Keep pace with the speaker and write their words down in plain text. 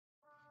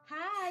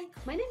Hi,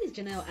 my name is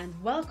Janelle and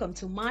welcome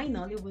to my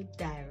Nollywood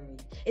diary.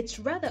 It's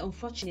rather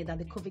unfortunate that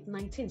the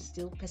COVID-19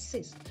 still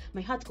persists.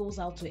 My heart goes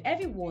out to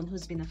everyone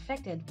who's been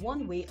affected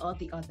one way or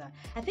the other.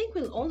 I think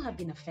we'll all have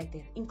been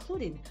affected,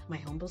 including my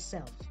humble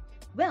self.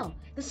 Well,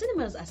 the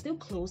cinemas are still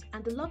closed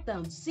and the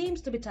lockdown seems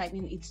to be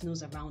tightening its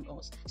nose around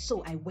us.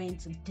 So I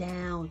went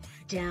down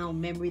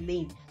memory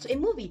lane to a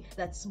movie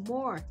that's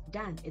more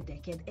than a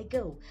decade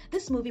ago.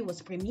 This movie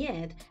was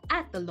premiered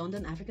at the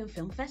London African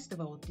Film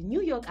Festival, the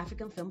New York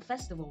African Film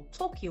Festival,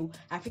 Tokyo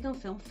African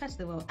Film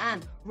Festival,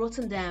 and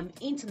Rotterdam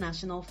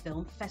International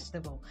Film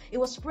Festival. It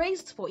was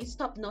praised for its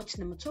top-notch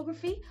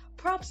cinematography,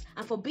 props,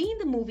 and for being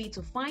the movie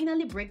to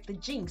finally break the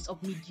jinx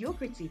of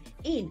mediocrity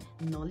in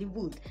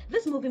Nollywood.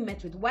 This movie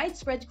met with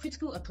widespread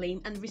critical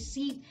acclaim and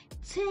received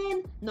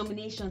 10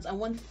 nominations and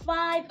won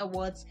 5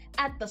 awards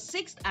at the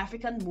 6th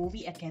African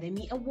Movie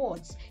Academy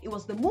Awards. It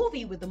was the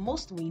movie with the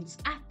most wins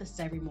at the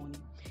ceremony.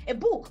 A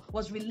book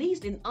was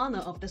released in honor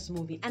of this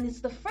movie, and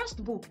it's the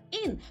first book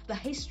in the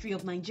history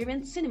of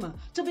Nigerian cinema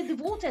to be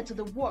devoted to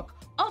the work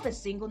of a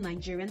single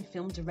Nigerian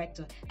film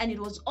director, and it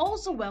was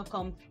also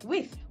welcomed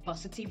with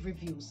positive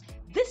reviews.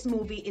 This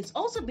movie is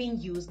also being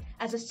used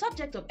as a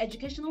subject of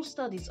educational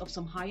studies of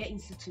some higher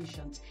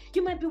institutions.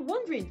 You might be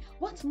wondering,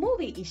 what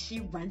movie is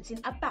she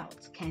ranting about?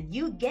 Can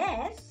you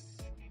guess?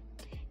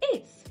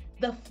 It's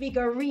the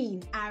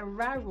Figurine,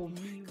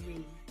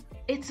 Araromire.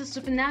 It's a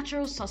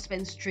supernatural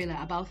suspense thriller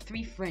about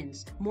 3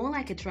 friends, more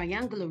like a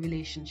triangular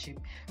relationship.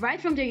 Right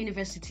from their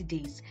university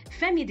days,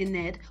 Femi the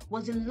nerd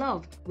was in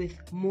love with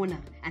Mona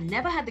and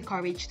never had the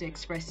courage to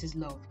express his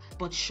love.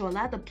 But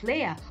Shola the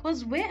player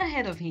was way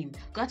ahead of him,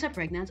 got her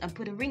pregnant and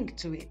put a ring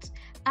to it.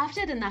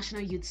 After the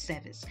National Youth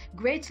Service,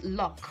 great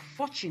luck,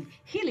 fortune,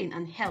 healing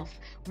and health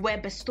were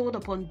bestowed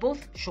upon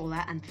both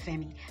Shola and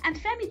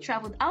Femi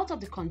traveled out of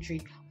the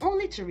country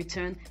only to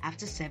return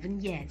after 7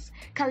 years.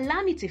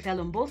 Calamity fell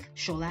on both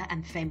Shola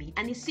and Femi,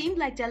 and it seemed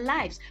like their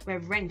lives were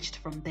wrenched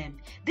from them.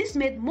 This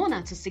made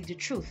Mona to seek the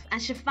truth,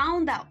 and she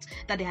found out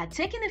that they had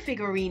taken a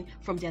figurine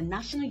from their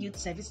National Youth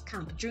Service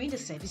camp during the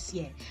service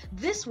year.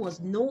 This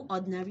was no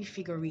ordinary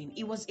figurine.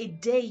 It was a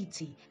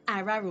deity,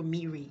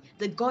 Araromire,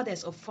 the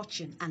goddess of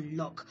fortune and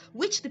luck,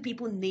 which the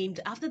people named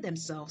after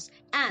themselves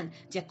and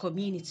their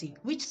community,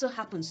 which so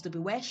happens to be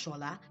where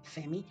Shola,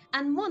 Femi,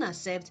 and Mona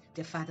served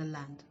their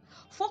fatherland.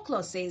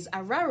 Folklore says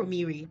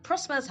Araromire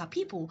prospers her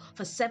people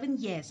for 7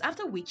 years,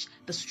 after which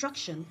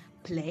destruction,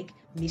 plague,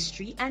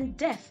 mystery, and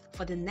death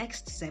for the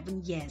next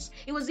 7 years.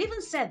 It was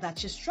even said that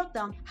she struck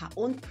down her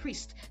own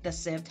priest that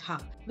served her.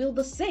 Will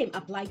the same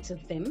apply to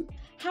them?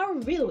 How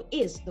real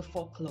is the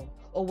folklore?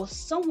 Or was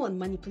someone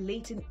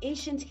manipulating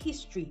ancient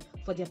history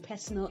for their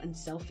personal and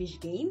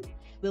selfish gain?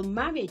 Will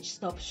marriage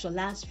stop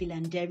Shola's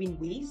philandering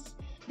ways?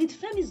 Did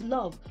Femi's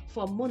love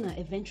for Mona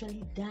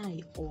eventually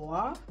die,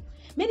 or?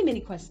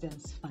 Many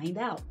questions. Find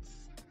out.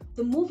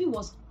 The movie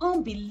was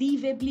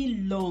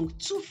unbelievably long,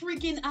 2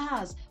 freaking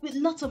hours, with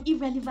lots of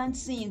irrelevant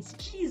scenes.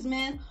 Jeez,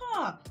 man,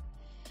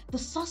 The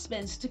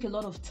suspense took a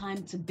lot of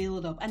time to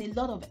build up, and a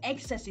lot of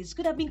excesses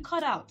could have been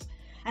cut out.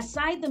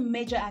 Aside the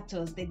major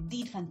actors, they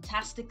did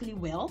fantastically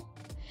well.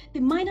 The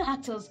minor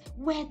actors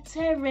were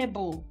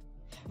terrible.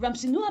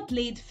 Ramsey Nouah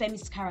played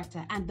Femi's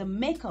character, and the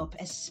makeup,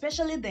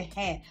 especially the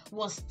hair,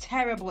 was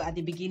terrible at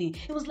the beginning.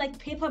 It was like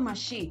paper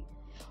mache.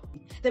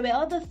 There were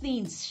other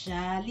things,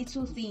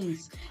 little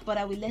things, but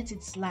I will let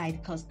it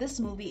slide because this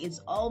movie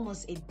is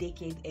almost a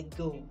decade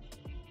ago.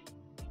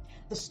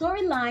 The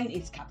storyline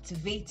is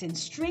captivating,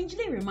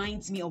 strangely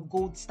reminds me of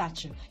Gold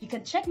Statue. You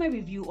can check my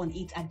review on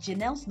it at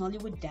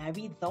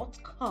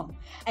janellesnollywoodddiary.com.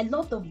 I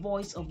love the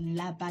voice of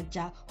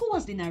Labaja, who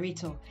was the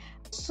narrator.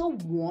 So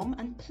warm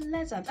and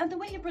pleasant, and the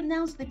way he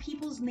pronounced the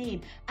people's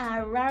name,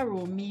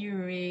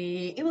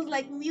 Araromire, it was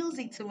like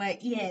music to my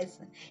ears.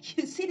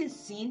 You see this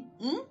scene?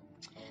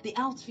 The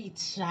outfit,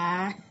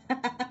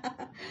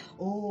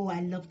 Oh,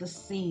 I love the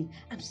scene.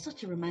 I'm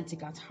such a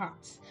romantic at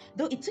heart.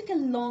 Though it took a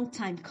long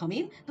time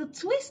coming, the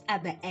twist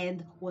at the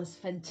end was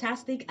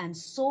fantastic and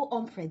so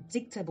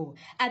unpredictable.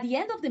 At the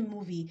end of the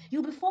movie,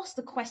 you'll be forced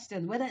to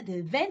question whether the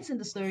events in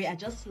the story are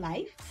just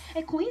life,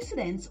 a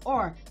coincidence,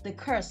 or the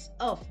curse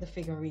of the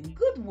figurine.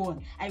 Good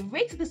one. I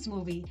rate this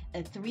movie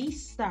a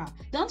 3-star.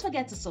 Don't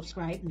forget to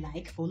subscribe,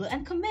 like, follow,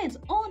 and comment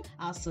on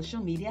our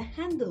social media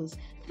handles.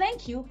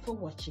 Thank you for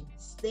watching.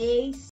 Stay safe.